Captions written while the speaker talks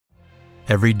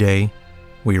Every day,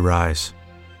 we rise,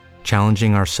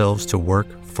 challenging ourselves to work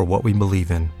for what we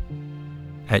believe in.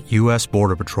 At U.S.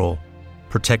 Border Patrol,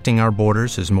 protecting our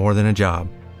borders is more than a job.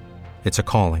 It's a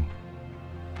calling.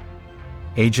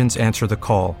 Agents answer the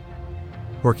call,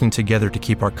 working together to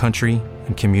keep our country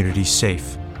and communities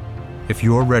safe. If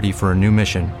you're ready for a new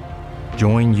mission,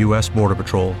 join U.S. Border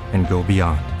Patrol and go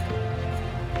beyond.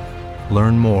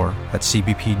 Learn more at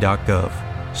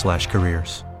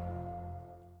cbp.gov/careers.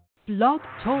 Blog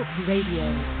Talk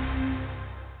Radio.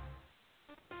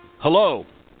 Hello,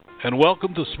 and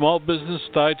welcome to Small Business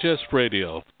Digest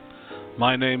Radio.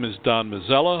 My name is Don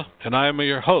Mazzella, and I am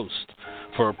your host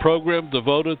for a program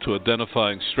devoted to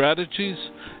identifying strategies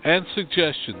and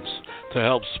suggestions to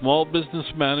help small business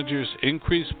managers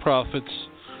increase profits,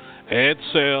 add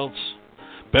sales,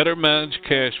 better manage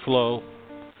cash flow,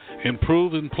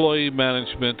 improve employee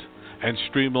management, and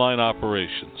streamline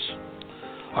operations.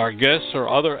 Our guests are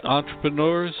other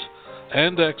entrepreneurs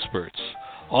and experts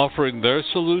offering their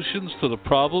solutions to the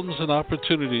problems and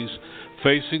opportunities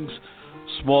facing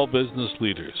small business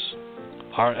leaders.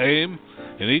 Our aim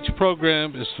in each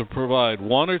program is to provide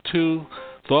one or two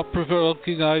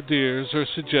thought-provoking ideas or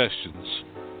suggestions.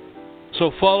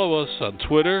 So follow us on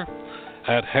Twitter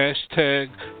at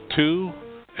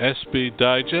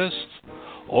 #2SBDigest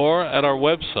or at our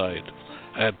website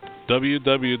at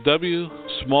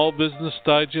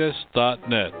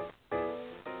www.smallbusinessdigest.net.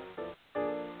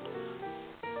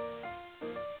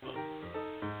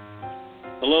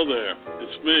 Hello there,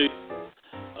 it's me.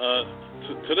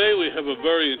 Today we have a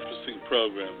very interesting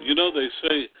program. You know, they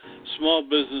say small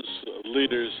business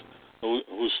leaders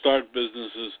who start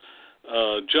businesses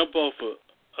jump off a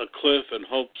cliff and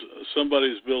hope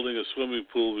somebody's building a swimming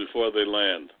pool before they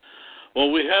land.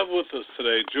 Well, we have with us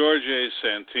today George A.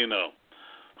 Santino,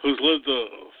 who's lived a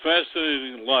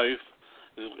fascinating life.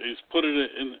 He's put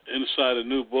it inside a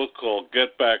new book called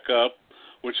Get Back Up,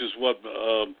 which is what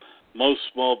most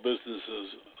small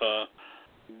businesses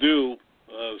do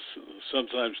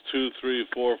sometimes 2, 3,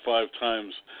 4, 5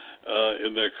 times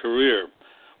in their career.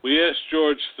 We asked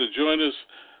George to join us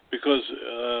because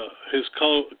his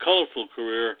colorful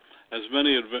career has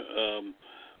many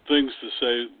things to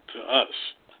say to us.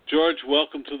 George,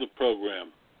 welcome to the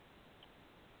program.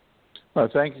 Well,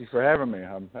 thank you for having me.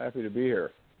 I'm happy to be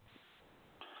here.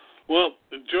 Well,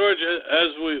 George,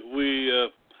 as we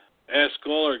ask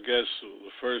all our guests,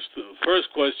 the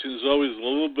first question is always a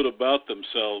little bit about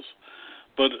themselves.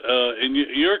 But in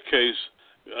your case,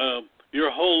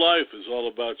 your whole life is all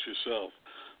about yourself.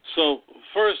 So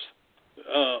first,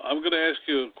 I'm going to ask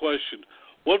you a question.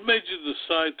 What made you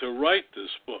decide to write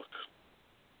this book?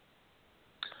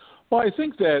 Well, I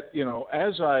think that, you know,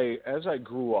 as I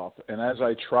grew up and as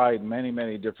I tried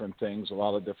many different things, a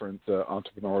lot of different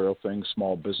entrepreneurial things,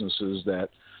 small businesses that,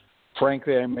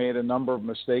 frankly, I made a number of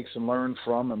mistakes and learned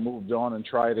from and moved on and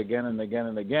tried again and again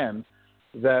and again,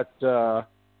 that,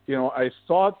 you know, I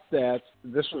thought that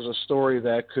this was a story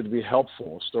that could be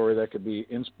helpful, a story that could be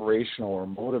inspirational or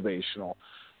motivational,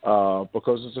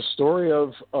 because it's a story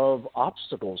of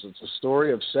obstacles. It's a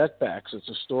story of setbacks. It's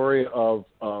a story of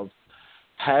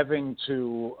having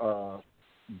to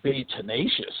be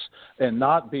tenacious and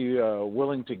not be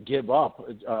willing to give up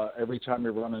every time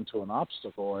you run into an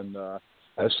obstacle. And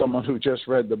as someone who just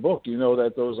read the book, you know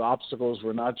that those obstacles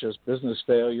were not just business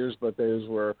failures, but those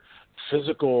were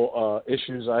physical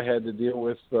issues I had to deal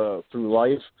with through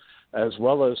life, as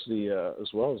well as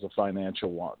the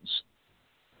financial ones.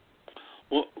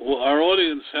 Well, our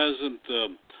audience hasn't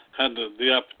had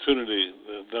the opportunity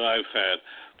that I've had.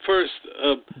 First,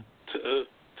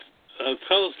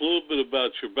 tell us a little bit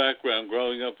about your background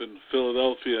growing up in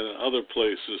Philadelphia and other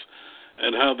places,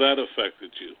 and how that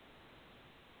affected you.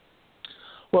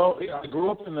 Well, I grew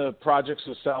up in the projects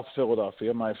of South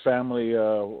Philadelphia. My family,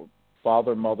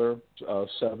 father, mother,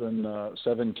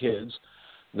 7 kids,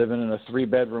 living in a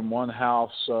 3-bedroom,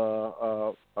 1-house,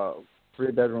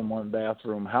 3-bedroom,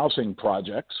 1-bathroom housing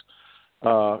projects.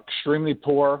 Extremely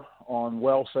poor on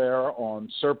welfare, on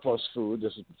surplus food.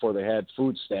 This is before they had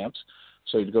food stamps.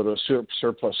 So you'd go to a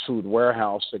surplus food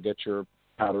warehouse to get your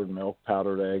powdered milk,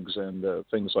 powdered eggs, and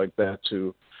things like that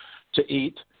to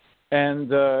eat.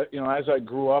 And, you know, as I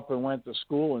grew up and went to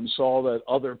school and saw that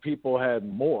other people had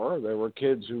more, there were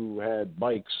kids who had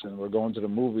bikes and were going to the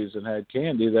movies and had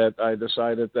candy, that I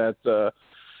decided that,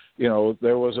 you know,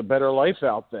 there was a better life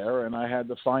out there, and I had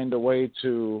to find a way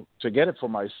to get it for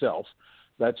myself.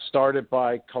 That started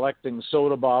by collecting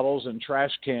soda bottles and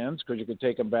trash cans, because you could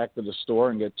take them back to the store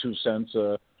and get 2 cents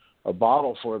a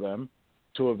bottle for them,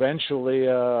 to eventually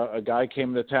a guy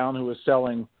came to town who was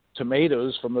selling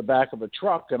tomatoes from the back of a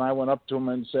truck, and I went up to him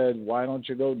and said, "Why don't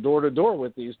you go door to door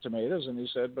with these tomatoes?" And he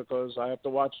said, "Because I have to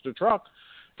watch the truck."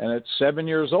 And at 7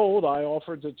 years old, I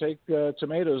offered to take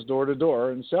tomatoes door to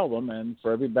door and sell them. And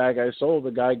for every bag I sold,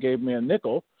 the guy gave me a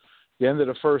nickel. At the end of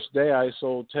the first day, I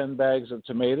sold 10 bags of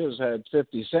tomatoes, had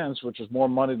 50 cents, which was more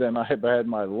money than I ever had in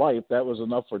my life. That was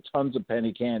enough for tons of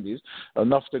penny candies,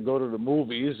 enough to go to the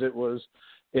movies. It was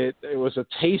a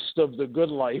taste of the good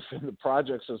life in the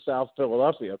projects of South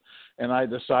Philadelphia. And I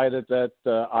decided that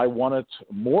I wanted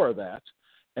more of that,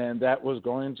 and that was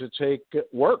going to take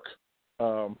work.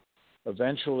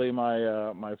 Eventually,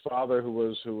 my father, who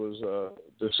was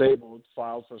disabled,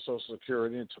 filed for Social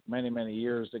Security. It took many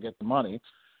years to get the money,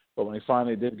 but when he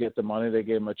finally did get the money, they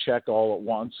gave him a check all at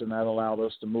once, and that allowed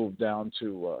us to move down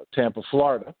to Tampa,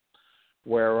 Florida,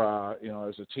 where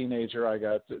as a teenager I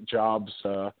got jobs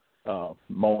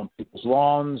mowing people's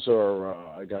lawns, or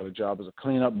I got a job as a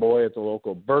cleanup boy at the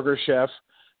local burger chef.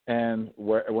 And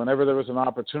whenever there was an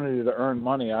opportunity to earn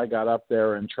money, I got up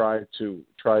there and tried to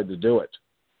do it.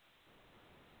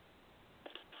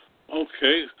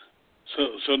 Okay,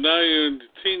 so now you're in the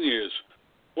teen years.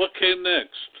 What came next?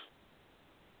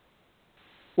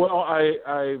 Well,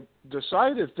 I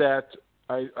decided that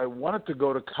I wanted to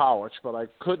go to college, but I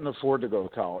couldn't afford to go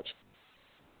to college.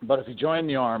 But if you join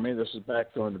the Army, this is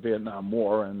back during the Vietnam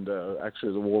War, and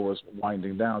actually the war was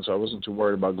winding down, so I wasn't too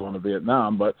worried about going to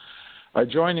Vietnam. But I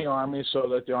joined the Army so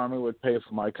that the Army would pay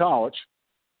for my college.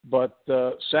 But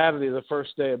Saturday, the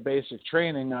first day of basic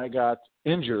training, I got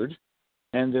injured.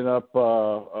 Ended up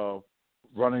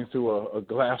running through a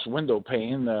glass window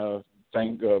pane,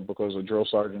 because the drill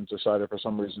sergeant decided for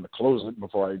some reason to close it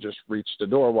before I just reached the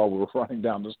door while we were running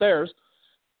down the stairs.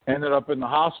 Ended up in the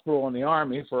hospital in the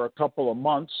Army for a couple of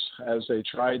months as they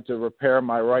tried to repair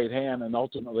my right hand, and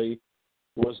ultimately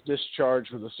was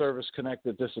discharged with a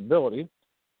service-connected disability,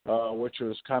 which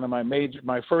was kind of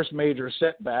my first major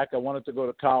setback. I wanted to go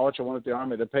to college. I wanted the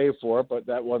Army to pay for it, but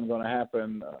that wasn't going to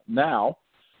happen now.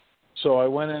 So I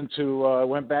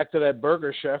went back to that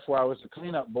burger chef where I was a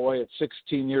cleanup boy at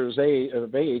 16 years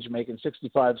of age, making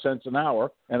 65 cents an hour,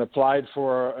 and applied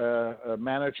for a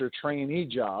manager trainee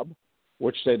job,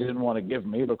 which they didn't want to give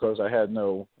me because I had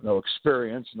no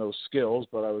experience, no skills,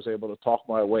 but I was able to talk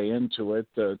my way into it,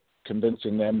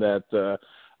 convincing them that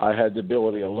I had the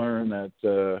ability to learn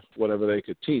that whatever they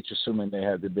could teach, assuming they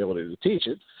had the ability to teach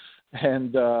it.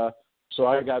 And so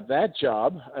I got that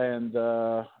job, and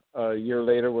a year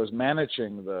later was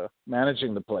managing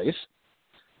the place.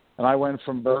 And I went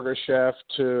from burger chef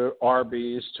to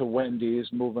Arby's to Wendy's,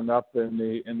 moving up in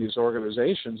these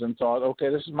organizations, and thought, okay,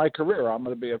 this is my career. I'm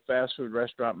going to be a fast food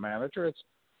restaurant manager.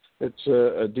 It's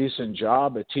a decent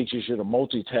job. It teaches you to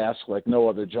multitask like no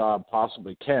other job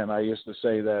possibly can. I used to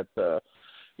say that,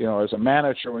 as a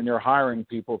manager, when you're hiring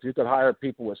people, if you could hire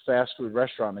people with fast food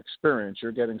restaurant experience,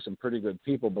 you're getting some pretty good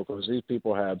people, because these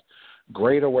people have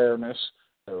great awareness.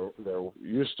 They're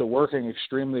used to working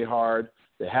extremely hard.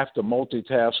 They have to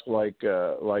multitask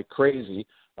like crazy.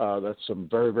 That's some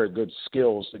very, very good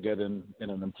skills to get in an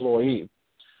employee.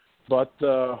 But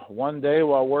one day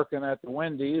while working at the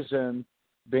Wendy's and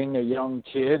being a young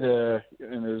kid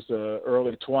in his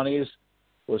early 20s,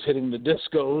 was hitting the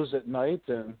discos at night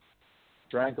and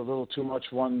drank a little too much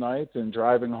one night, and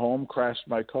driving home crashed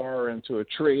my car into a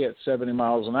tree at 70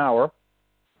 miles an hour.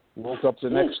 Woke up the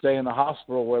next day in the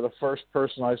hospital where the first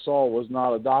person I saw was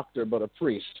not a doctor but a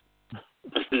priest.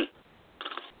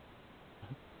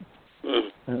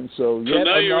 And so yet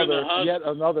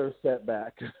another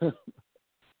setback.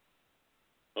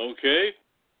 Okay.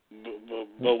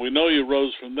 But we know you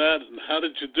rose from that. And how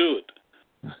did you do it?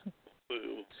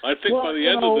 I think by the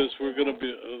end of this, we're going to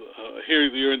be hear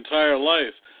your entire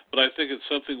life. But I think it's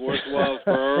something worthwhile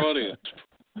for our audience.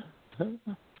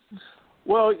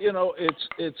 Well,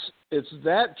 it's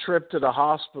that trip to the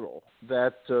hospital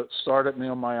that started me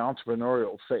on my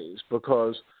entrepreneurial phase,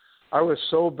 because I was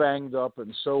so banged up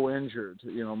and so injured.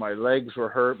 My legs were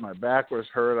hurt, my back was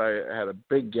hurt, I had a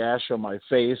big gash on my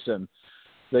face, and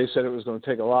they said it was going to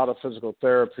take a lot of physical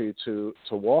therapy to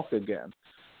walk again.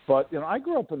 But I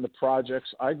grew up in the projects.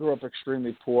 I grew up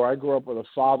extremely poor. I grew up with a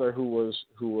father who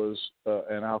was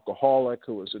an alcoholic,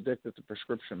 who was addicted to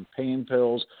prescription pain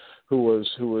pills, who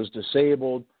was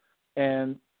disabled,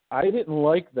 and I didn't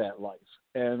like that life.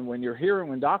 And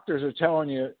when doctors are telling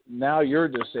you now you're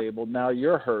disabled, now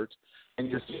you're hurt, and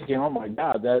you're thinking, oh my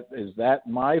God, is that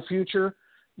my future?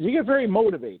 You get very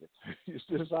motivated. You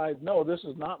decide, no, this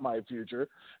is not my future,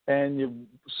 and you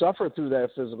suffer through that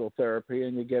physical therapy,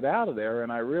 and you get out of there.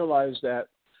 And I realized that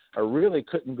I really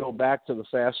couldn't go back to the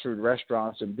fast food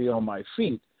restaurants and be on my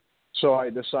feet. So I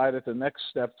decided the next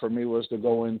step for me was to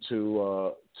go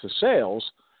into to sales,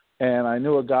 and I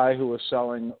knew a guy who was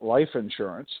selling life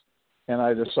insurance, and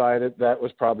I decided that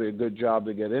was probably a good job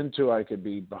to get into. I could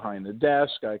be behind the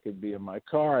desk, I could be in my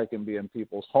car, I can be in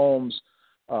people's homes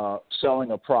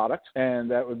selling a product, and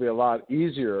that would be a lot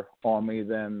easier on me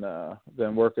than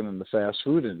working in the fast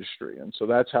food industry. And so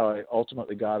that's how I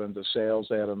ultimately got into sales.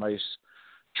 They had a nice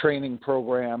training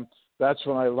program. That's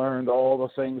when I learned all the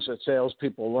things that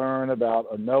salespeople learn about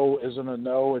a no isn't a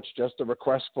no. It's just a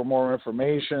request for more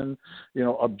information.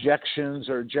 Objections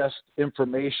are just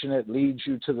information that leads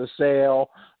you to the sale.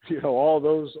 All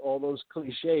those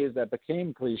cliches that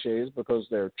became cliches because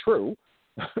they're true.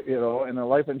 And the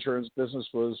life insurance business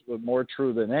was more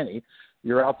true than any.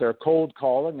 You're out there cold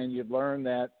calling, and you'd learn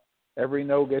that every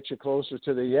no gets you closer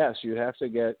to the yes.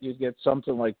 You'd get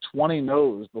something like 20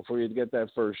 no's before you'd get that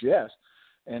first yes.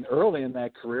 And early in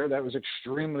that career, that was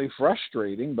extremely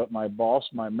frustrating. But my boss,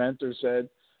 my mentor said,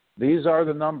 these are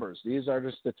the numbers. These are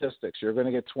the statistics. You're going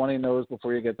to get 20 no's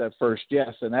before you get that first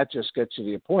yes, and that just gets you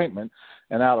the appointment.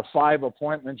 And out of 5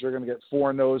 appointments, you're going to get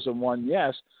 4 no's and 1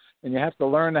 yes. And you have to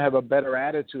learn to have a better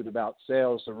attitude about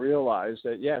sales to realize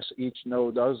that, yes, each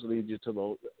no does lead you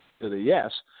to the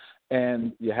yes.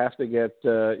 And you have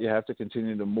to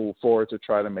continue to move forward to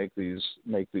try to make these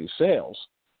sales.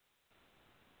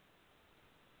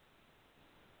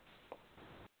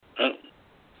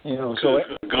 So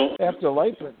after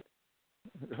life,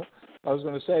 I was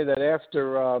going to say that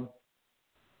after,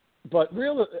 but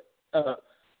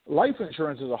life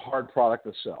insurance is a hard product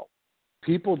to sell.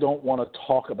 People don't want to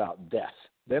talk about death.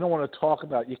 They don't want to talk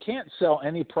about, you can't sell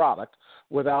any product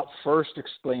without first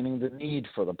explaining the need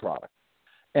for the product.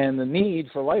 And the need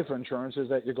for life insurance is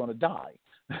that you're going to die.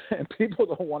 And people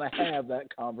don't want to have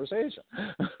that conversation.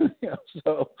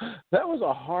 So that was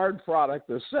a hard product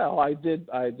to sell. I did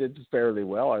fairly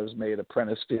well. I was made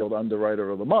Apprentice Field Underwriter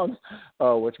of the Month,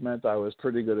 which meant I was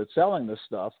pretty good at selling this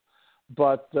stuff.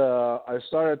 But I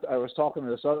was talking to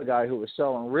this other guy who was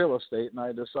selling real estate, and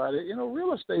I decided,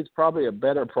 real estate's probably a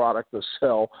better product to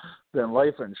sell than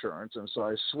life insurance. And so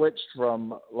I switched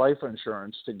from life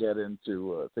insurance to get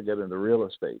into real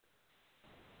estate.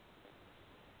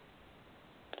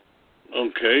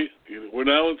 Okay, we're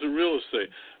now into real estate.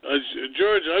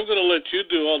 George, I'm going to let you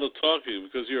do all the talking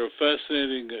because you're a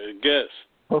fascinating guest.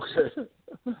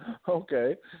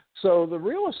 Okay. So the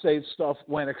real estate stuff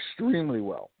went extremely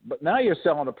well. But now you're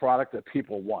selling a product that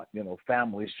people want.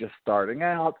 Families just starting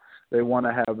out, they want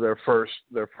to have their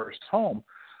first home.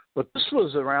 But this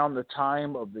was around the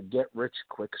time of the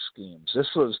get-rich-quick schemes. This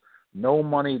was no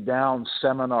money down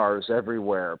seminars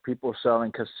everywhere, people selling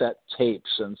cassette tapes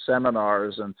and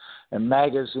seminars and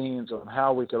magazines on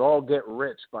how we could all get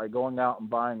rich by going out and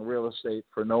buying real estate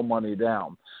for no money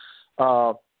down.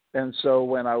 And so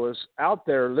when I was out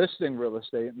there listing real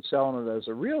estate and selling it as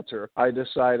a realtor, I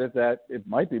decided that it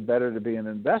might be better to be an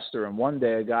investor. And one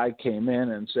day a guy came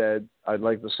in and said, I'd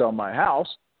like to sell my house.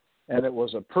 And it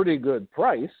was a pretty good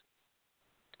price.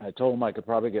 I told him I could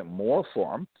probably get more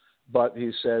for him. But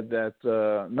he said that,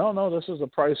 no, this is the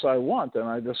price I want. And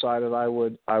I decided I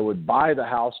would buy the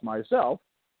house myself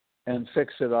and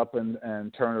fix it up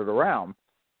and turn it around.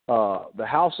 The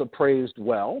house appraised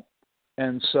well.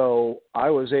 And so I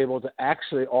was able to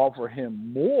actually offer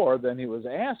him more than he was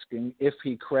asking if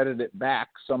he credited back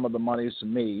some of the monies to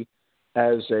me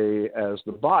as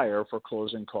the buyer for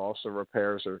closing costs or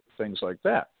repairs or things like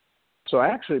that. So I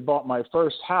actually bought my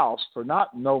first house for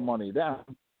not no money down,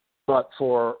 but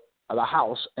for the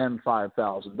house and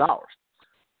 $5,000.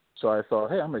 So I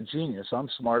thought, hey, I'm a genius. I'm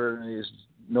smarter than these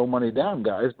no money down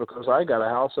guys because I got a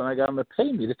house and I got them to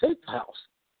pay me to take the house.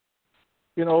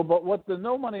 But what the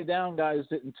no money down guys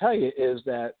didn't tell you is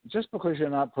that just because you're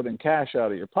not putting cash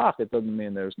out of your pocket doesn't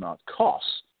mean there's not costs.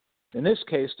 In this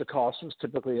case, the cost was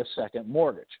typically a second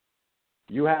mortgage.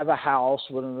 You have a house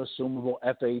with an assumable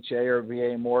FHA or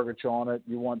VA mortgage on it.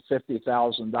 You want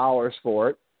 $50,000 for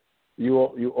it. You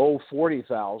owe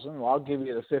 $40,000. Well, I'll give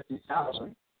you the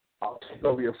 $50,000. I'll take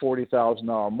over your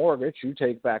 $40,000 mortgage. You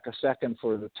take back a second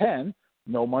for the $10,000.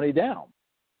 No money down.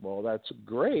 Well, that's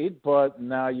great, but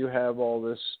now you have all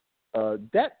this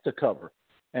debt to cover,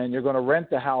 and you're going to rent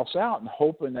the house out and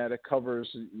hoping that it covers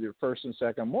your first and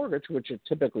second mortgage, which it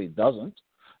typically doesn't.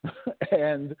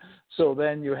 And so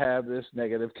then you have this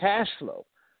negative cash flow.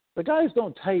 The guys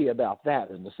don't tell you about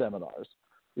that in the seminars.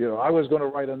 I was going to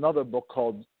write another book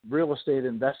called Real Estate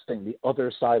Investing, The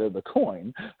Other Side of the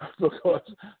Coin, because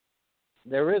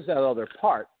there is that other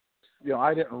part.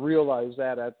 I didn't realize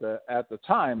that at the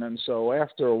time. And so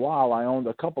after a while, I owned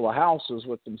a couple of houses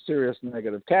with some serious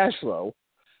negative cash flow.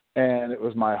 And it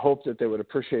was my hope that they would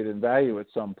appreciate in value at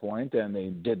some point, and they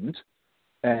didn't.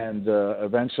 And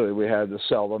eventually we had to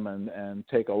sell them and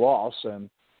take a loss. And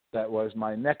that was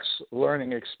my next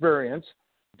learning experience,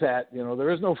 that, you know,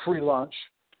 there is no free lunch.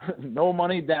 No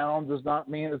money down does not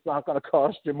mean it's not going to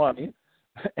cost you money.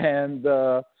 And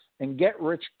get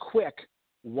rich quick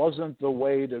wasn't the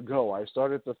way to go. I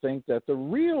started to think that the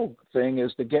real thing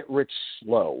is to get rich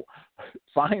slow.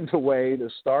 Find a way to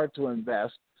start to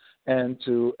invest and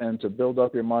to build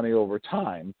up your money over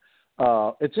time.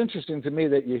 It's interesting to me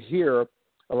that you hear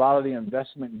a lot of the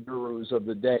investment gurus of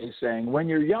the day saying, when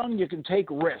you're young, you can take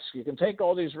risks. You can take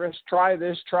all these risks, try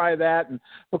this, try that, and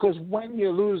because when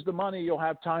you lose the money, you'll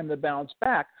have time to bounce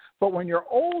back. But when you're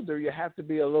older, you have to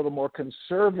be a little more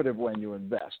conservative when you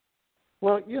invest.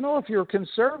 Well, you know, if you're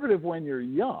conservative when you're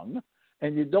young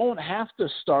and you don't have to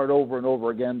start over and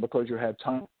over again because you have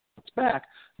time to bounce back,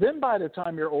 then by the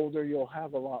time you're older, you'll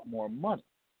have a lot more money.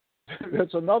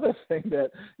 That's another thing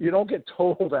that you don't get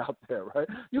told out there, right?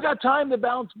 You got time to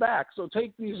bounce back, so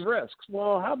take these risks.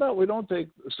 Well, how about we don't take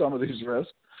some of these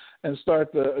risks and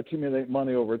start to accumulate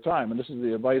money over time? And this is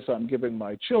the advice I'm giving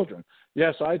my children.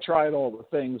 Yes, I tried all the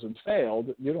things and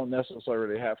failed. You don't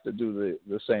necessarily have to do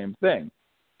the same thing.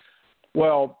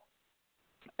 Well,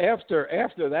 after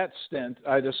that stint,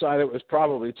 I decided it was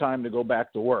probably time to go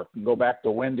back to work and go back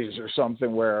to Wendy's or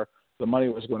something where the money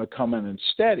was going to come in and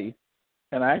steady.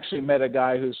 And I actually met a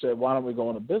guy who said, why don't we go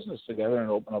into business together and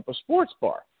open up a sports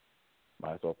bar?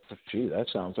 I thought, gee, that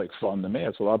sounds like fun to me.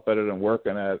 It's a lot better than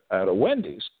working at a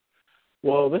Wendy's.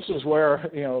 Well, this is where,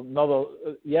 you know,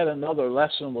 yet another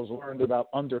lesson was learned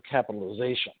about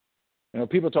undercapitalization. You know,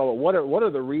 people talk about what are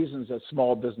the reasons that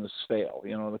small business fail?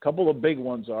 You know, a couple of big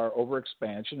ones are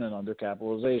overexpansion and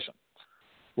undercapitalization.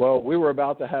 Well, we were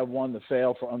about to have one to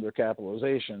fail for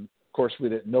undercapitalization. Of course, we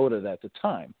didn't know it at the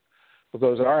time,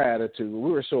 because our attitude,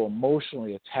 we were so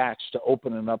emotionally attached to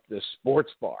opening up this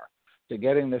sports bar, to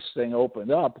getting this thing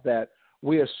opened up, that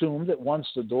we assumed that once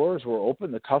the doors were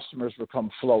open, the customers would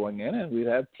come flowing in and we'd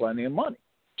have plenty of money.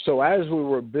 So as we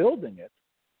were building it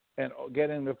and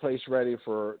getting the place ready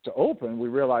to open, we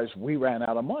realized we ran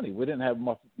out of money. We didn't have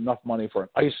enough money for an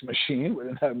ice machine. We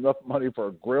didn't have enough money for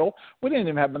a grill. We didn't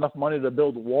even have enough money to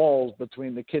build walls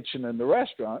between the kitchen and the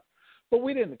restaurant. But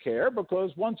we didn't care,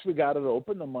 because once we got it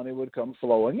open, the money would come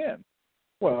flowing in.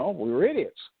 Well, we were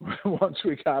idiots. Once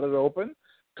we got it open,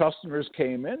 customers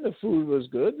came in, the food was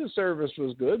good, the service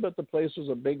was good, but the place was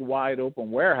a big, wide open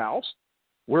warehouse.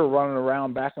 We were running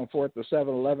around back and forth to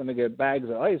 7-Eleven to get bags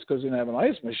of ice because we didn't have an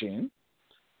ice machine.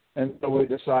 And so we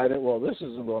decided, well, this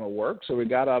isn't going to work. So we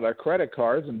got out our credit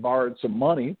cards and borrowed some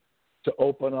money to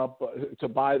open up, to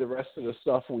buy the rest of the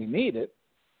stuff we needed.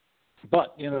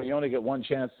 But, you know, you only get one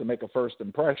chance to make a first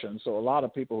impression. So a lot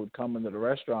of people who'd come into the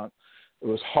restaurant, it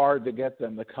was hard to get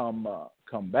them to come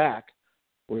back.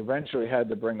 We eventually had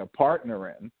to bring a partner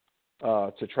in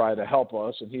to try to help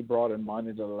us, and he brought in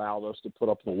money that allowed us to put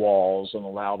up the walls and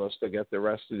allowed us to get the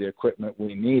rest of the equipment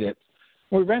we needed.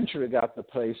 We eventually got the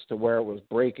place to where it was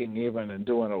breaking even and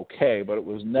doing okay, but it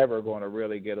was never going to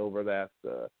really get over that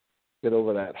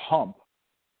hump.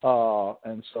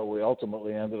 And so we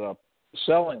ultimately ended up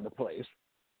selling the place,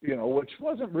 you know, which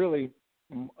wasn't really,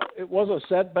 it was a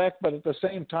setback, but at the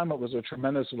same time, it was a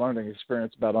tremendous learning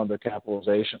experience about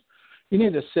undercapitalization. You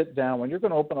need to sit down, when you're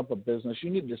going to open up a business, you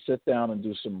need to sit down and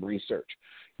do some research.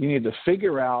 You need to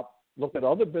figure out, look at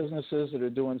other businesses that are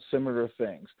doing similar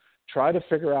things. Try to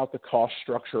figure out the cost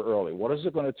structure early. What is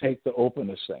it going to take to open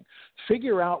this thing?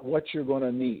 Figure out what you're going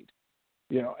to need.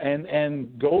 You know,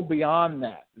 and go beyond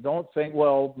that. Don't think,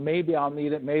 well, maybe I'll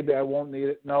need it, maybe I won't need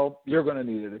it. No, you're going to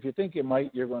need it. If you think you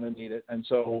might, you're going to need it. And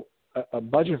so a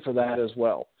budget for that as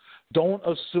well. Don't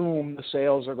assume the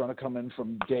sales are going to come in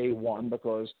from day one,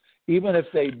 because even if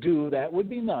they do, that would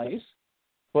be nice.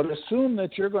 But assume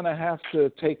that you're going to have to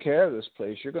take care of this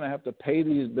place. You're going to have to pay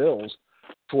these bills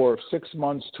for 6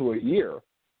 months to a year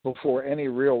before any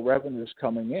real revenue is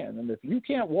coming in. And if you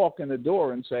can't walk in the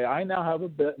door and say, I now have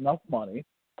enough money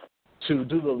to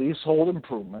do the leasehold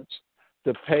improvements,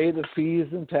 to pay the fees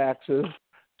and taxes,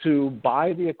 to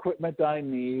buy the equipment I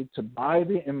need, to buy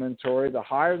the inventory, to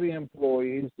hire the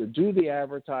employees, to do the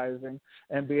advertising,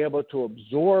 and be able to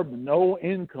absorb no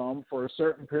income for a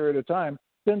certain period of time,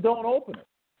 then don't open it.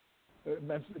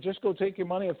 Just go take your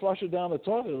money and flush it down the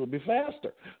toilet. It'll be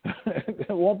faster. It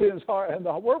won't be as hard, and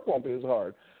the work won't be as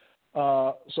hard.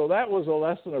 So that was a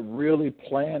lesson of really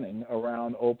planning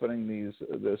around opening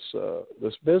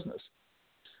this business.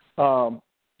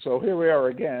 So here we are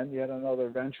again, yet another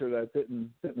venture that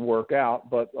didn't work out,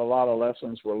 but a lot of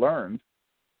lessons were learned.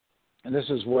 And this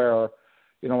is where,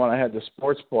 when I had the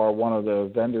sports bar, one of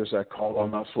the vendors that called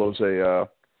on us was a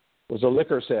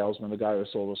liquor salesman, the guy who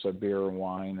sold us beer and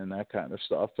wine and that kind of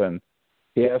stuff. And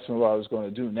he asked me what I was going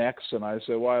to do next, and I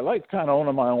said, well, I like kind of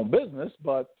owning my own business,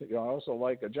 but I also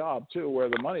like a job too where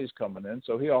the money's coming in.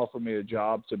 So he offered me a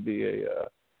job to be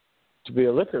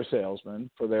a liquor salesman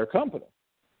for their company,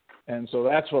 and so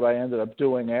that's what I ended up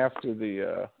doing after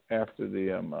the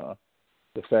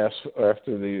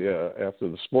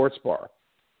sports bar.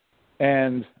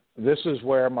 And this is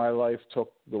where my life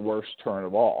took the worst turn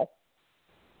of all.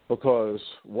 Because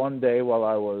one day one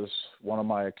of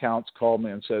my accounts called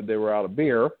me and said they were out of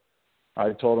beer.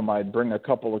 I told them I'd bring a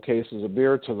couple of cases of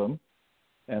beer to them.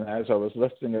 And as I was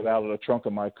lifting it out of the trunk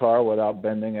of my car without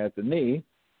bending at the knee,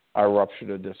 I ruptured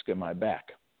a disc in my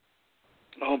back.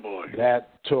 Oh, boy.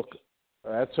 That took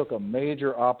a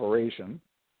major operation.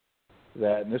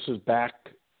 And this was back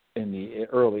in the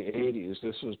early 80s.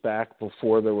 This was back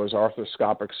before there was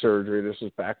arthroscopic surgery. This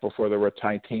was back before there were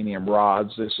titanium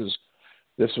rods.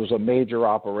 This was a major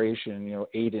operation,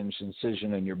 8-inch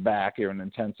incision in your back. You're in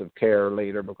intensive care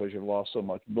later because you've lost so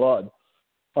much blood.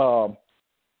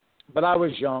 But I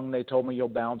was young. They told me you'll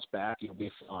bounce back, you'll be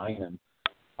fine. And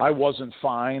I wasn't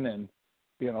fine. And,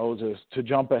 to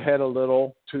jump ahead a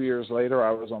little, 2 years later,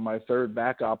 I was on my third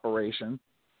back operation,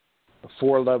 a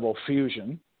 4-level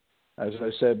fusion. As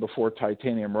I said before,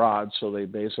 titanium rods. So they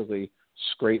basically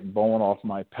scraped bone off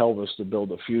my pelvis to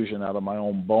build a fusion out of my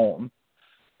own bone.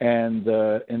 And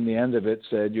in the end of it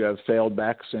said, you have failed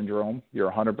back syndrome.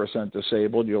 You're 100%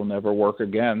 disabled. You'll never work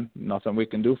again. Nothing we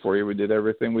can do for you. We did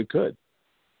everything we could.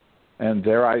 And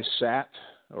there I sat,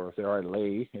 or there I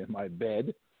lay in my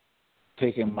bed,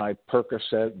 taking my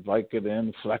Percocet,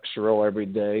 Vicodin, Flexeril every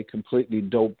day, completely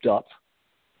doped up,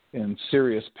 in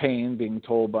serious pain, being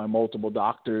told by multiple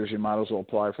doctors you might as well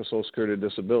apply for Social Security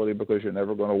disability because you're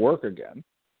never going to work again.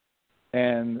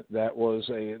 And that was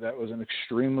an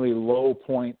extremely low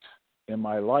point in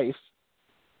my life.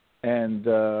 And,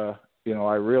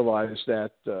 I realized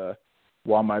that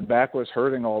while my back was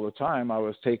hurting all the time, I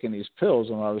was taking these pills.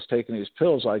 And when I was taking these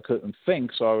pills, I couldn't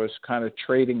think. So I was kind of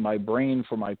trading my brain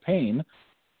for my pain.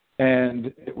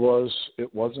 And it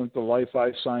wasn't the life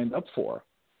I signed up for.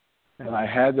 And I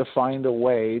had to find a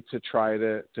way to try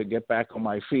to get back on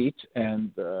my feet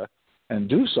and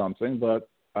do something. But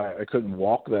I couldn't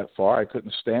walk that far. I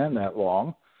couldn't stand that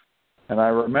long. And I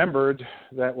remembered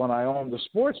that when I owned the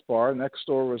sports bar, next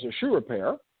door was a shoe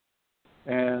repair.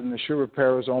 And the shoe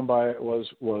repair was owned by,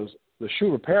 the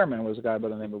shoe repairman was a guy by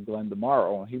the name of Glenn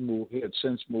DeMauro. And he had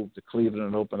since moved to Cleveland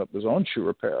and opened up his own shoe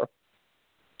repair.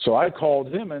 So I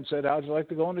called him and said, how'd you like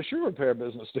to go into shoe repair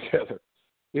business together?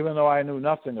 Even though I knew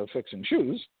nothing of fixing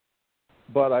shoes.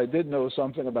 But I did know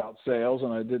something about sales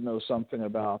and I did know something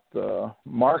about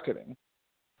marketing.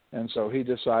 And so he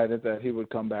decided that he would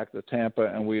come back to Tampa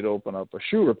and we'd open up a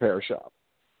shoe repair shop.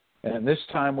 And this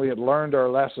time we had learned our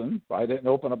lesson. I didn't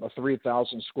open up a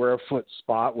 3,000 square foot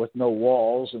spot with no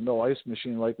walls and no ice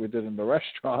machine like we did in the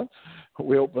restaurant.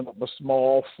 We opened up a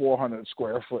small 400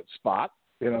 square foot spot.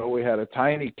 We had a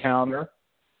tiny counter,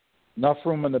 enough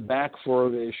room in the back for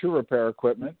the shoe repair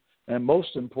equipment, and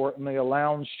most importantly, a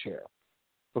lounge chair.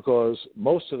 Because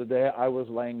most of the day I was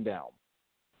laying down.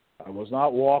 I was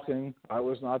not walking. I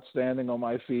was not standing on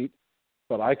my feet,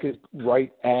 but I could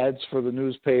write ads for the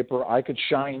newspaper. I could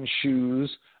shine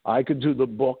shoes. I could do the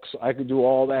books. I could do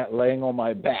all that laying on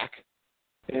my back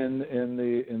in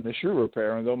the shoe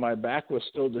repair. And though my back was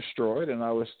still destroyed and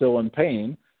I was still in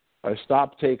pain, I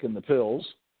stopped taking the pills.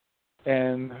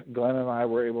 And Glenn and I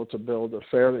were able to build a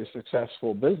fairly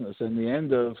successful business. In the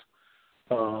end of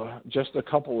just a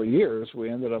couple of years, we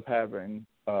ended up having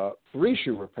 3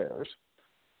 shoe repairs.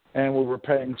 And we were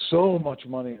paying so much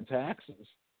money in taxes,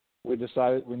 we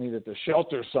decided we needed to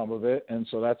shelter some of it. And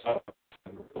so that's how,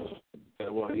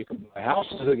 you can buy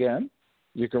houses again,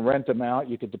 you can rent them out,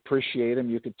 you could depreciate them,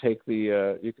 you could take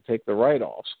the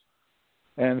write-offs.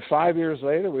 And 5 years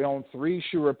later, we owned 3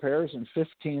 shoe repairs and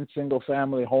 15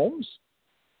 single-family homes.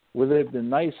 We lived in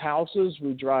nice houses,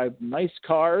 we drive nice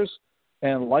cars,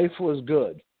 and life was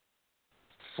good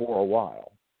for a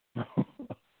while.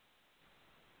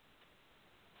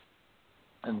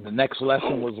 And the next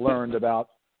lesson was learned about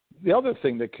the other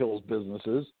thing that kills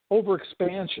businesses,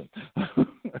 overexpansion.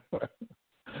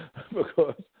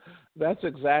 Because that's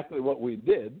exactly what we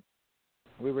did.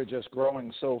 We were just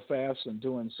growing so fast and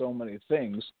doing so many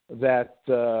things that,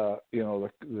 the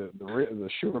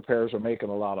shoe repairs were making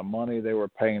a lot of money. They were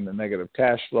paying the negative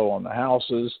cash flow on the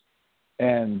houses.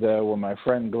 And when my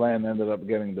friend Glenn ended up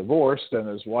getting divorced and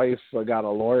his wife got a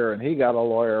lawyer and he got a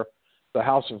lawyer, the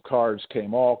house of cards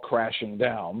came all crashing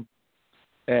down.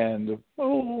 And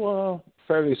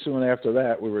fairly soon after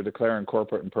that, we were declaring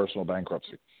corporate and personal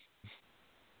bankruptcy.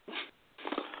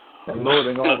 And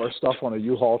loading all of our stuff on a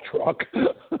U-Haul truck.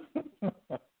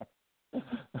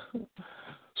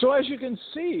 So as you can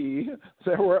see,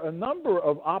 there were a number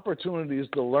of opportunities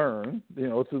to learn,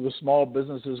 through the small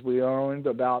businesses we owned,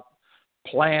 about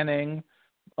planning,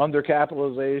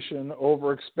 undercapitalization,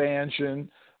 overexpansion,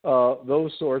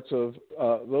 those sorts of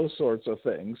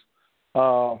things.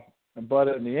 But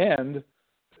in the end,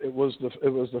 it was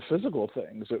the physical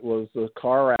things. It was the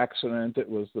car accident. It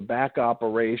was the back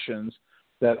operations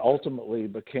that ultimately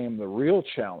became the real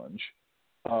challenge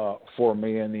for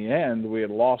me. In the end, we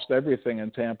had lost everything in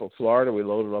Tampa, Florida. We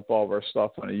loaded up all of our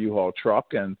stuff on a U-Haul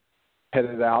truck and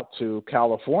headed out to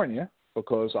California,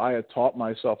 because I had taught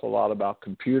myself a lot about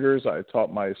computers. I had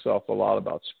taught myself a lot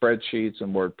about spreadsheets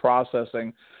and word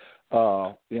processing,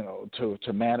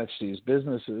 to manage these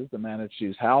businesses, to manage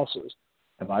these houses.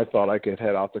 And I thought I could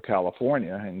head out to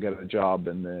California and get a job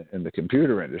in the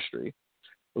computer industry.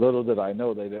 Little did I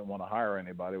know they didn't want to hire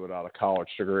anybody without a college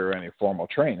degree or any formal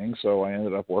training, so I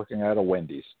ended up working at a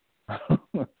Wendy's. Well,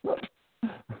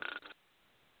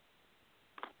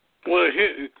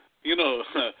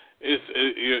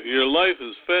 your life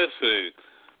is fascinating,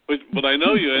 but I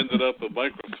know you ended up a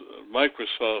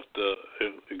Microsoft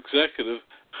executive.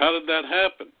 How did that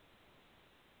happen?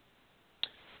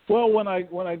 Well, when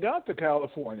I got to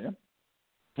California,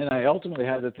 and I ultimately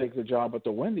had to take the job at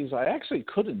the Wendy's, I actually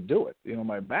couldn't do it.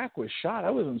 My back was shot. I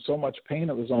was in so much pain,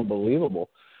 it was unbelievable.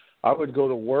 I would go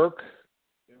to work,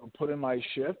 put in my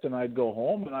shift, and I'd go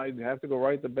home, and I'd have to go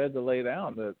right to bed to lay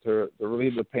down to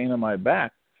relieve the pain in my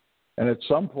back. And at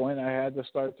some point, I had to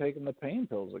start taking the pain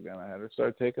pills again. I had to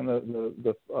start taking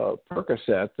the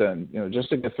Percocet, and just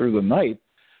to get through the night.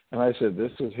 And I said,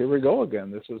 here we go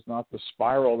again. This is not the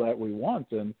spiral that we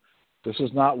want, and this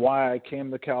is not why I came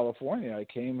to California. I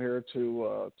came here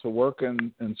to work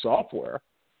in software.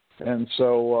 And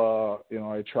so,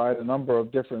 I tried a number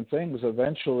of different things.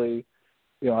 Eventually,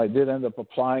 I did end up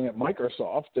applying at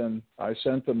Microsoft, and I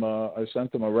sent them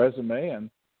a resume, and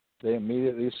they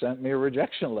immediately sent me a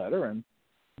rejection letter. And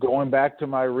going back to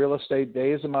my real estate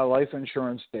days and my life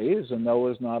insurance days, a no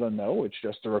is not a no. It's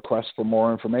just a request for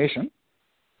more information.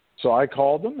 So I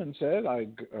called them and said, I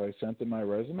sent them my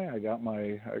resume. I got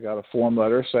a form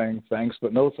letter saying thanks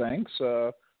but no thanks.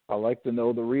 I'd like to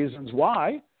know the reasons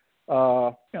why,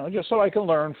 just so I can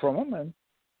learn from them.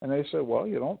 And they said, well,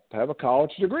 you don't have a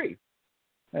college degree.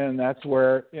 And that's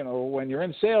where, when you're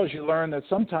in sales, you learn that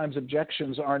sometimes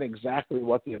objections aren't exactly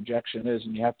what the objection is,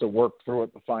 and you have to work through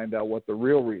it to find out what the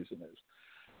real reason is.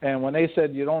 And when they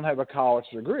said you don't have a college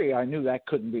degree, I knew that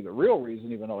couldn't be the real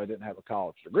reason, even though I didn't have a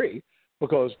college degree,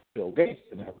 because Bill Gates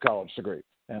didn't have a college degree.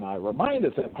 And I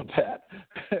reminded them of that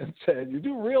and said, you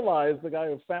do realize the guy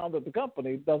who founded the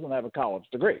company doesn't have a college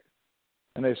degree.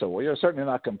 And they said, well, you're certainly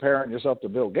not comparing yourself to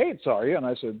Bill Gates, are you? And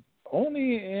I said,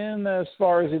 only in as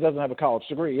far as he doesn't have a college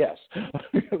degree, yes.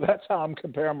 That's how I'm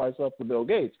comparing myself to Bill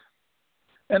Gates.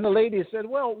 And the lady said,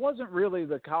 well, it wasn't really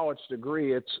the college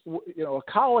degree. It's, a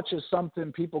college is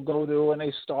something people go to and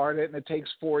they start it and it takes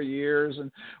 4 years.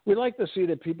 And we like to see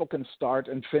that people can start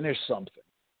and finish something.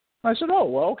 I said, oh,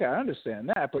 well, okay, I understand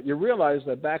that. But you realize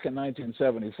that back in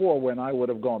 1974, when I would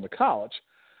have gone to college,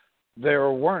 there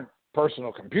weren't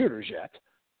personal computers yet.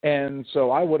 And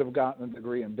so I would have gotten a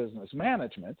degree in business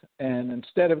management. And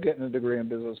instead of getting a degree in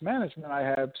business management, I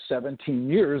have 17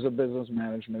 years of business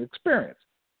management experience.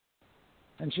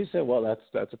 And she said, well,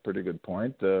 that's a pretty good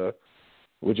point.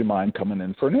 Would you mind coming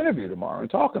in for an interview tomorrow and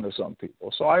talking to some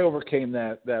people? So I overcame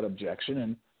that objection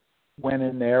and went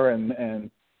in there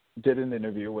and did an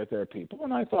interview with their people.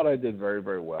 And I thought I did very,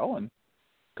 very well. And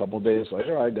a couple of days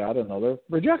later, I got another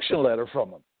rejection letter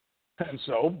from them. And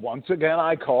so once again,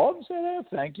 I called and said,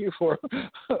 thank you for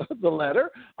the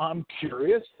letter. I'm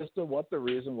curious as to what the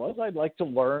reason was. I'd like to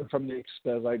learn from the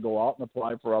as I go out and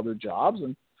apply for other jobs.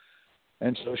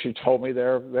 And so she told me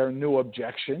their new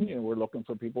objection. We're looking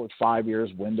for people with 5 years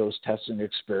Windows testing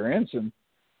experience. And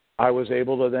I was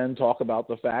able to then talk about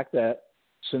the fact that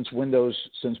since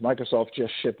Microsoft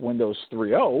just shipped Windows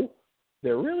 3.0,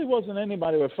 there really wasn't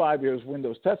anybody with 5 years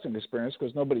Windows testing experience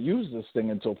because nobody used this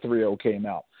thing until 3.0 came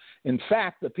out. In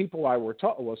fact, the people I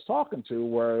was talking to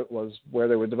where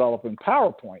they were developing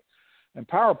PowerPoint, and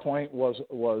PowerPoint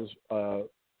was a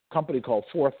company called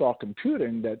Forethought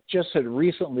Computing that just had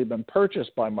recently been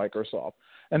purchased by Microsoft,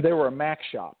 and they were a Mac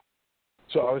shop.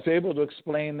 So I was able to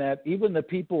explain that even the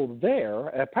people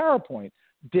there at PowerPoint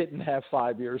didn't have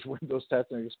 5 years Windows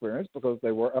testing experience because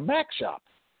they were a Mac shop.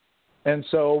 And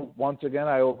so once again,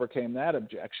 I overcame that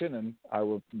objection, and I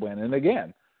went in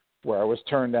again, where I was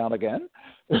turned down again,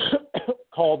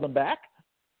 called them back,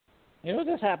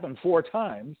 This happened 4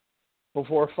 times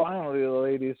before finally the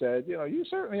lady said, you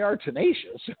certainly are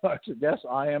tenacious. I said, yes,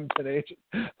 I am tenacious.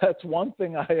 That's one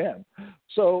thing I am.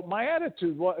 So my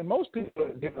attitude was, and most people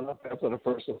have given up after the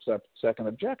first or second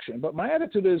objection, but my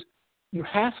attitude is you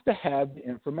have to have the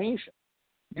information.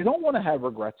 You don't want to have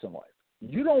regrets in life.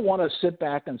 You don't want to sit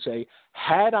back and say,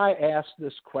 had I asked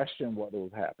this question, what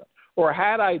would have happened? Or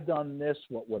had I done this,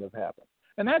 what would have happened?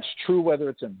 And that's true whether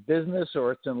it's in business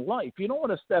or it's in life. You don't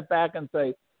want to step back and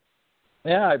say,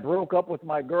 yeah, I broke up with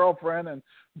my girlfriend, and,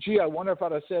 gee, I wonder if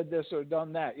I'd have said this or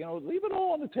done that. Leave it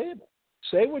all on the table.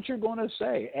 Say what you're going to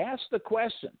say. Ask the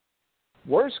question.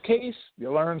 Worst case,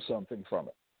 you learn something from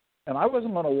it. And I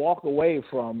wasn't going to walk away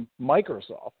from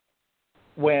Microsoft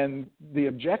when the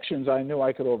objections I knew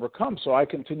I could overcome, so I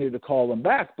continued to call them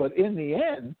back. But in the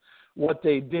end, what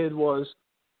they did was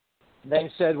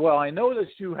they said, well, I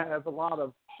noticed you have a lot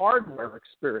of hardware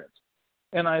experience.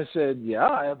 And I said, yeah,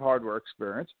 I have hardware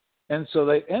experience. And so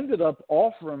they ended up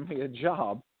offering me a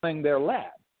job running their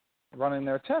lab, running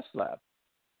their test lab.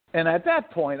 And at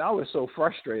that point, I was so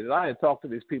frustrated. I had talked to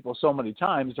these people so many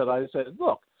times that I said,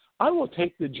 look, I will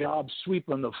take the job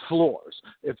sweeping the floors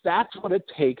if that's what it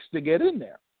takes to get in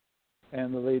there.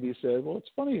 And the lady said, well, it's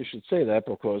funny you should say that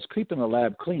because keeping the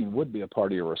lab clean would be a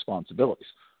part of your responsibilities.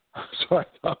 So I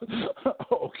thought,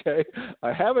 okay,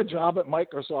 I have a job at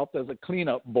Microsoft as a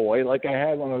cleanup boy like I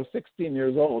had when I was 16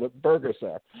 years old at Burger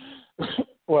Chef.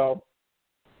 Well,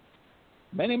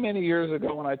 many, many years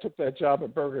ago when I took that job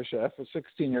at Burger Chef at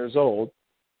 16 years old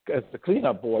as the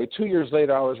cleanup boy, 2 years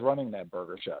later I was running that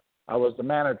Burger Chef. I was the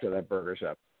manager of that Burger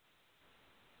Chef.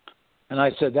 And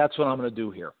I said, that's what I'm going to do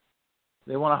here.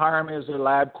 They want to hire me as their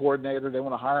lab coordinator. They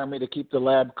want to hire me to keep the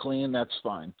lab clean. That's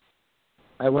fine.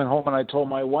 I went home and I told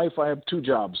my wife I have 2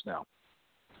 jobs now.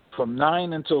 From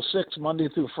 9 until 6, Monday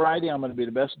through Friday, I'm going to be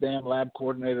the best damn lab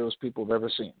coordinator those people have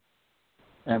ever seen.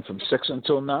 And from 6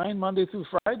 until 9, Monday through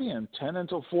Friday, and 10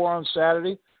 until 4 on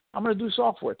Saturday, I'm going to do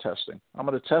software testing. I'm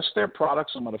going to test their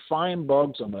products. I'm going to find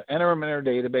bugs. I'm going to enter them in their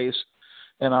database.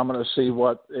 And I'm going to see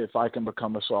if I can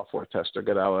become a software tester,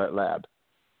 get out of that lab.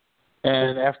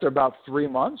 And after about 3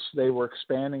 months, they were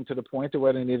expanding to the point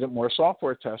where they needed more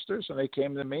software testers. And they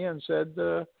came to me and said,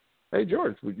 hey,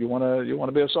 George, you want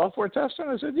to be a software tester?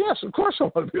 And I said, yes, of course I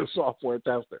want to be a software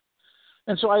tester.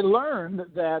 And so I learned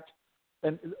that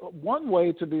one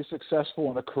way to be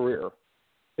successful in a career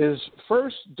is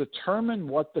first determine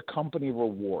what the company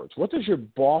rewards. What does your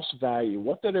boss value?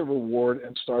 What do they reward?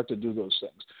 And start to do those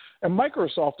things. And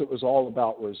Microsoft, it was all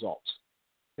about results.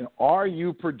 Are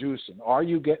you producing? Are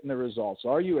you getting the results?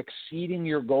 Are you exceeding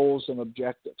your goals and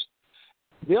objectives?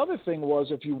 The other thing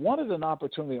was if you wanted an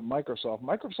opportunity at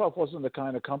Microsoft wasn't the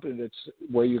kind of company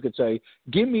where you could say,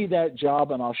 give me that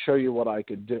job and I'll show you what I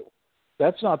could do.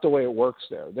 That's not the way it works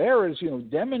there. There is,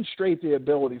 demonstrate the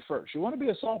ability first. You want to be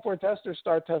a software tester,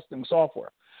 start testing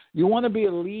software. You want to be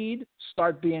a lead,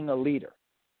 start being a leader.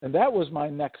 And that was my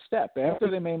next step. After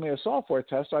they made me a software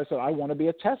tester, I said, I want to be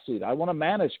a test lead. I want to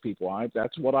manage people.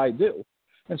 That's what I do.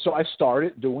 And so I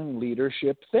started doing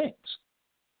leadership things.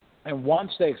 And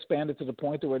once they expanded to the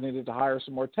point where I needed to hire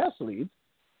some more test leads,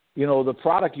 the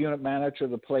product unit manager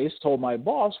of the place told my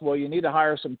boss, well, you need to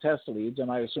hire some test leads.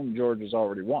 And I assumed George has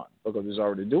already won because he's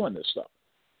already doing this stuff.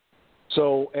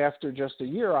 So after just a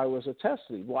year, I was a test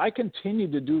lead. Well, I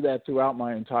continued to do that throughout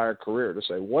my entire career to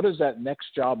say, what is that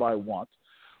next job I want?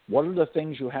 What are the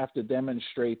things you have to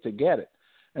demonstrate to get it?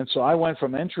 And so I went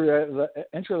from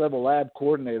entry-level lab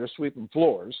coordinator sweeping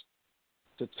floors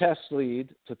to test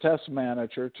lead, to test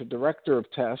manager, to director of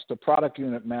test, to product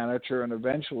unit manager, and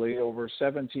eventually over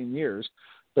 17 years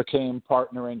became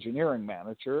partner engineering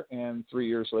manager, and 3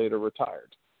 years later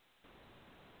retired.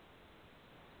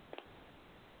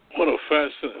 What a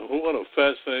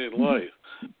fascinating life.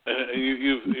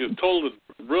 You've told it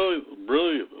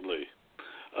brilliantly.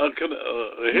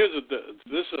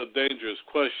 This is a dangerous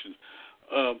question.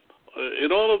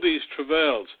 In all of these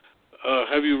travails,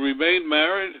 have you remained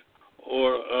married,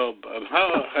 or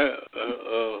how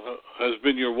has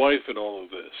been your wife in all of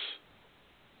this?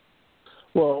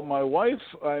 Well, my wife,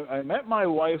 I met my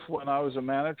wife when I was a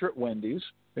manager at Wendy's.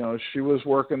 She was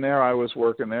working there, I was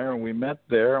working there, and we met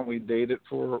there, and we dated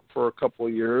for a couple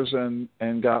of years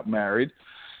and got married.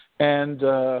 And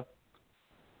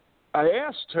I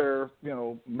asked her,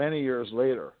 many years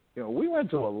later, we went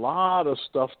through a lot of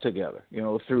stuff together,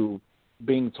 through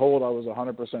being told I was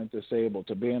 100% disabled,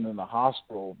 to being in the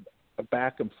hospital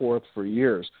back and forth for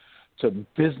years, to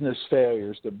business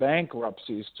failures, to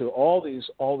bankruptcies, to all these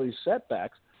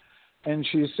setbacks. And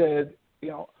she said,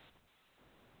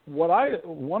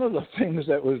 one of the things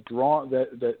that was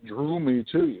that drew me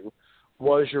to you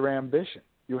was your ambition.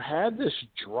 you had this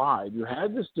drive, you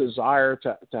had this desire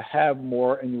to have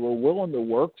more, and you were willing to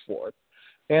work for it.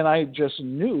 And I just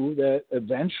knew that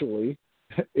eventually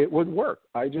it would work.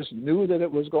 I just knew that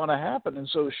it was going to happen. And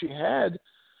so she had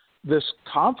this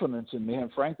confidence in me,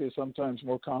 and frankly, sometimes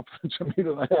more confidence in me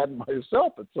than I had in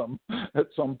myself at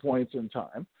some points in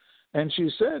time. And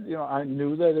she said, I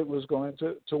knew that it was going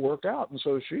to work out. And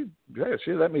so she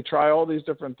let me try all these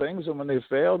different things. And when they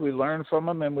failed, we learned from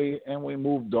them, and we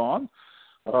moved on.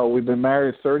 We've been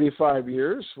married 35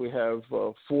 years. We have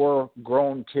 4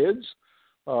 grown kids.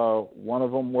 One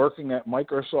of them working at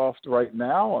Microsoft right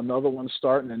now. Another one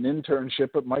starting an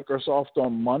internship at Microsoft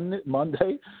on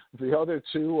Monday. The other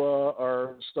 2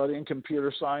 are studying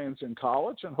computer science in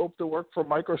college and hope to work for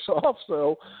Microsoft.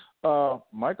 So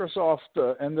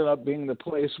Microsoft ended up being the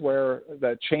place where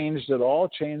that changed it all,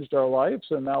 changed our lives,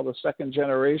 and now the second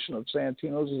generation of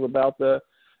Santinos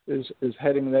is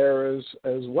heading there as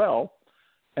well.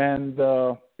 And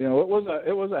it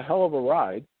was a hell of a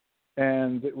ride.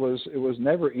 And it was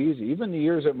never easy. Even the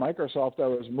years at Microsoft I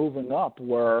was moving up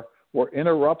were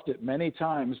interrupted many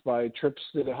times by trips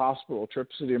to the hospital,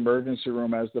 trips to the emergency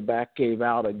room as the back gave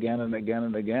out again and again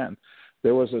and again.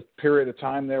 There was a period of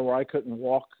time there where I couldn't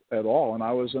walk at all, and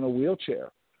I was in a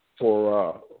wheelchair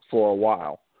for a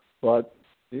while. But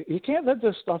you can't let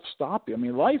this stuff stop you. I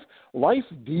mean, life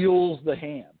deals the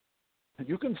hand.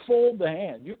 You can fold the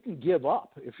hand. You can give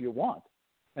up if you want.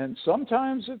 And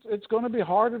sometimes it's going to be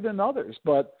harder than others.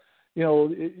 But,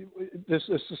 this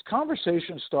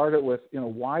conversation started with,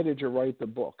 why did you write the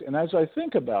book? And as I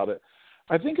think about it,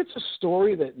 I think it's a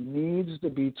story that needs to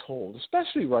be told,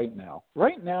 especially right now.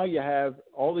 Right now you have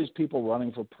all these people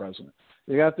running for president.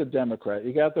 You got the Democrat,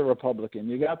 you got the Republican,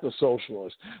 you got the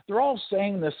socialist. They're all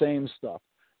saying the same stuff.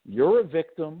 You're a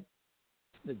victim.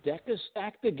 The deck is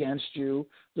stacked against you.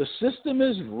 The system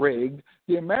is rigged.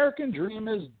 The American dream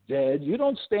is dead. You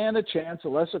don't stand a chance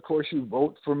unless, of course, you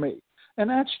vote for me. And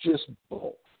that's just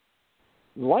bull.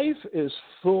 Life is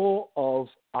full of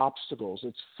obstacles.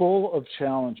 It's full of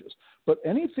challenges. But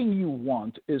anything you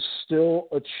want is still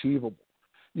achievable.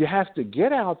 You have to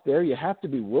get out there. You have to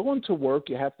be willing to work.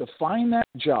 You have to find that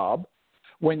job.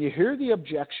 When you hear the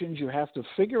objections, you have to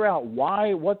figure out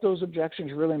what those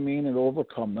objections really mean and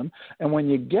overcome them. And when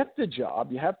you get the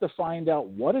job, you have to find out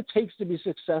what it takes to be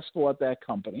successful at that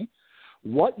company,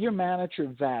 what your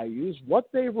manager values, what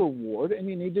they reward, and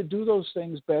you need to do those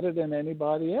things better than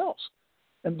anybody else.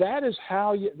 And that's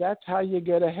how you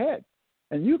get ahead.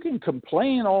 And you can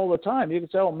complain all the time. You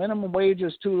can say, minimum wage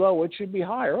is too low. It should be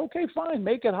higher. Okay, fine,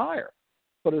 make it higher.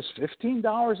 But is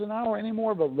 $15 an hour any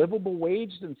more of a livable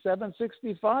wage than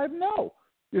 $7.65? No.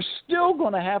 You're still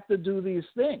going to have to do these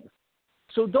things.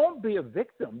 So don't be a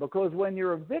victim, because when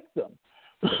you're a victim,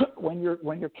 when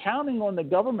you're counting on the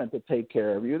government to take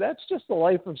care of you, that's just a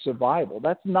life of survival.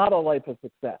 That's not a life of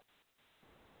success.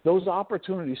 Those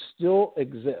opportunities still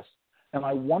exist. And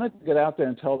I wanted to get out there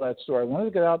and tell that story. I wanted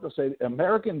to get out to say the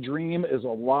American dream is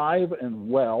alive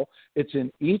and well. It's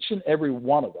in each and every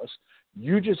one of us.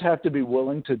 You just have to be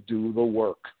willing to do the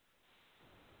work.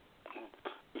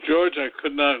 George, I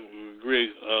could not agree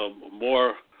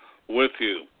more with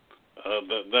you.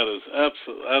 That is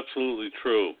absolutely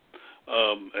true.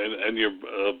 And your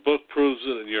book proves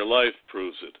it, and your life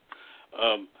proves it.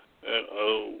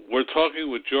 We're talking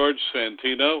with George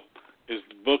Santino. His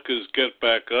book is Get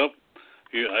Back Up.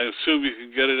 I assume you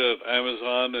can get it at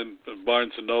Amazon and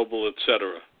Barnes & Noble,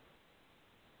 etc.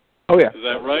 Oh, yeah. Is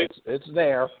that right? It's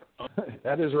there.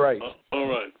 That is right. All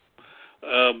right.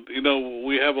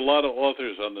 We have a lot of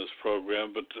authors on this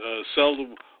program, but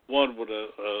seldom one with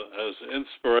as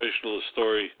inspirational a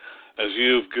story as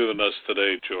you've given us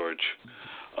today, George.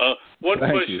 One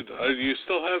Thank question. you. Do you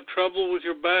still have trouble with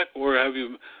your back, or have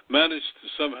you managed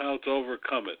somehow to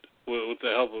overcome it with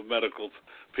the help of medical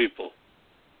people?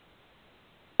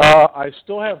 I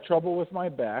still have trouble with my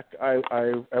back. I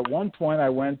at one point I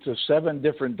went to 7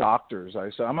 different doctors. I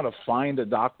said, I'm going to find a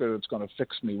doctor that's going to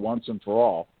fix me once and for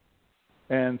all.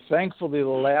 And thankfully, the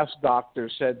last doctor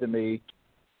said to me,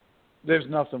 there's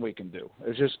nothing we can do.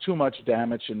 There's just too much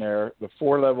damage in there. The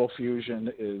 4-level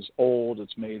fusion is old.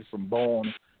 It's made from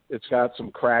bone. It's got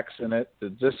some cracks in it. The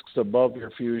discs above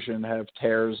your fusion have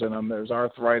tears in them. There's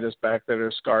arthritis back there.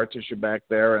 There's scar tissue back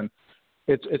there. And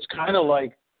it's kind of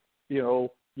like,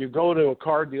 you go to a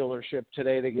car dealership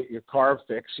today to get your car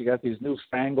fixed. You got these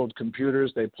newfangled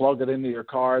computers. They plug it into your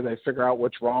car. They figure out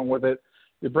what's wrong with it.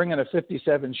 You bring in a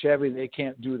 57 Chevy, they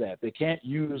can't do that. They can't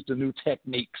use the new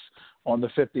techniques on the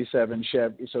 57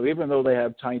 Chevy. So even though they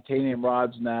have titanium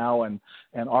rods now and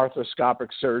arthroscopic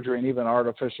surgery and even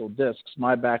artificial discs,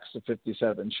 my back's the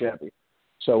 57 Chevy.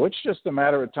 So it's just a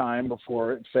matter of time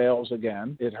before it fails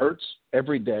again. It hurts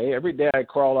every day. Every day I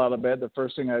crawl out of bed, the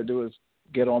first thing I do is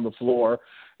get on the floor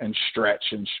and stretch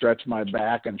my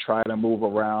back and try to move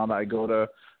around. I go to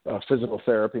physical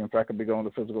therapy. In fact, I'll be going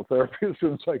to physical therapy as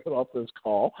soon as I get off this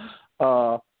call.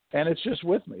 And it's just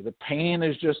with me. The pain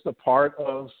is just a part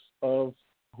of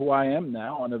who I am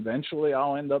now, and eventually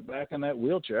I'll end up back in that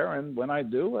wheelchair. And when I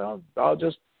do, I'll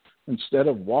just, instead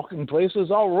of walking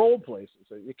places, I'll roll places.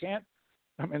 You can't,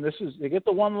 you get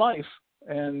the one life,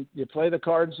 and you play the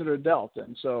cards that are dealt.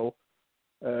 And so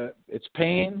it's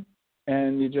pain,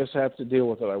 and you just have to deal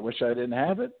with it. I wish I didn't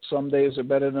have it. Some days are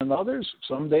better than others.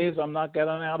 Some days I'm not getting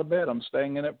out of bed. I'm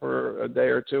staying in it for a day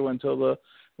or two until the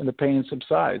pain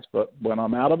subsides. But when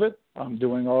I'm out of it, I'm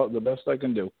doing the best I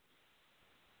can do.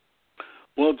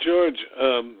 Well, George,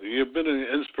 you've been an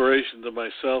inspiration to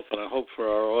myself, and I hope for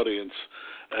our audience,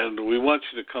 and we want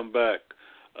you to come back.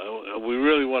 We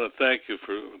really want to thank you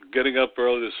for getting up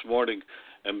early this morning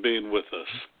and being with us.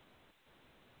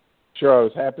 Sure, I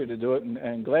was happy to do it,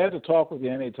 and glad to talk with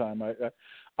you anytime. I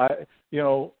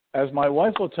as my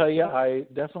wife will tell you, I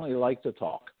definitely like to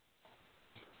talk.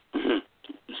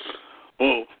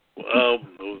 Well,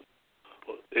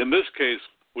 in this case,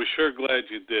 we're sure glad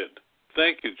you did.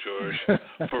 Thank you, George,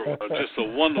 for just a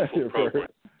wonderful program.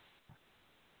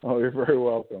 You're very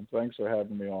welcome. Thanks for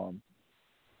having me on.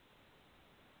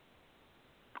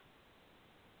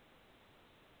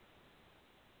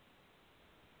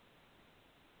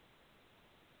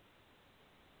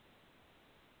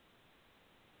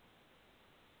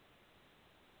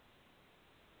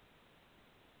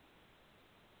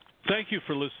 Thank you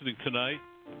for listening tonight.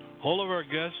 All of our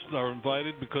guests are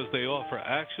invited because they offer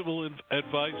actionable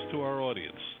advice to our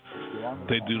audience.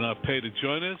 They do not pay to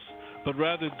join us, but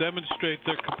rather demonstrate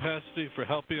their capacity for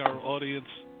helping our audience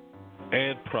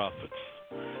add profits.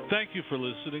 Thank you for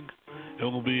listening,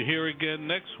 and we'll be here again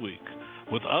next week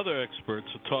with other experts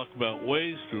to talk about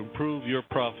ways to improve your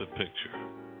profit picture.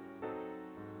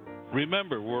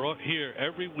 Remember, we're here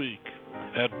every week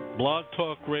at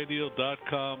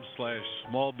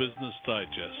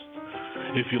blogtalkradio.com/smallbusinessdigest.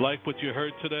 If you like what you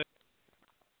heard today,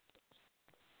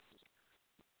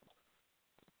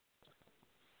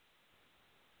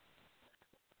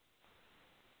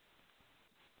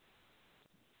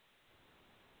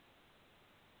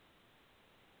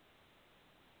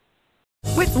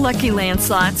 With Lucky Land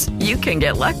Slots, you can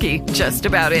get lucky just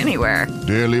about anywhere.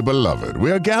 Dearly beloved,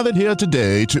 we are gathered here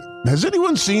today to... Has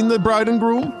anyone seen the bride and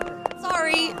groom?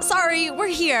 Sorry, we're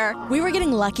here. We were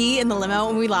getting lucky in the limo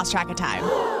and we lost track of time.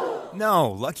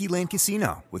 No, Lucky Land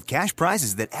Casino, with cash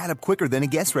prizes that add up quicker than a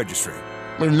guest registry.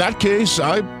 In that case,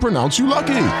 I pronounce you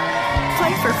lucky.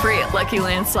 Play for free at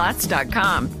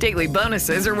LuckyLandSlots.com. Daily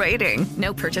bonuses are waiting.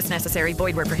 No purchase necessary.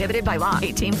 Void where prohibited by law.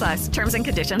 18+. Terms and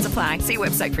conditions apply. See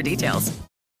website for details.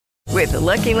 With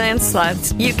Lucky Land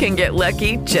Slots, you can get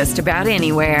lucky just about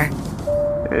anywhere.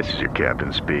 This is your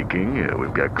captain speaking.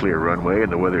 We've got clear runway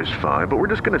and the weather's fine, but we're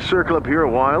just going to circle up here a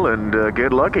while and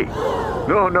get lucky.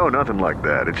 No, nothing like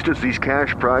that. It's just these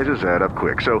cash prizes add up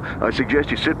quick. So I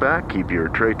suggest you sit back, keep your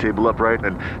tray table upright,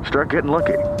 and start getting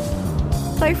lucky.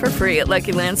 Play for free at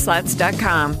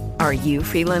LuckyLandSlots.com. Are you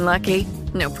feeling lucky?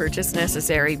 No purchase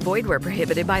necessary. Void where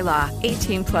prohibited by law.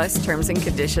 18+. Terms and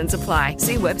conditions apply.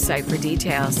 See website for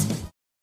details.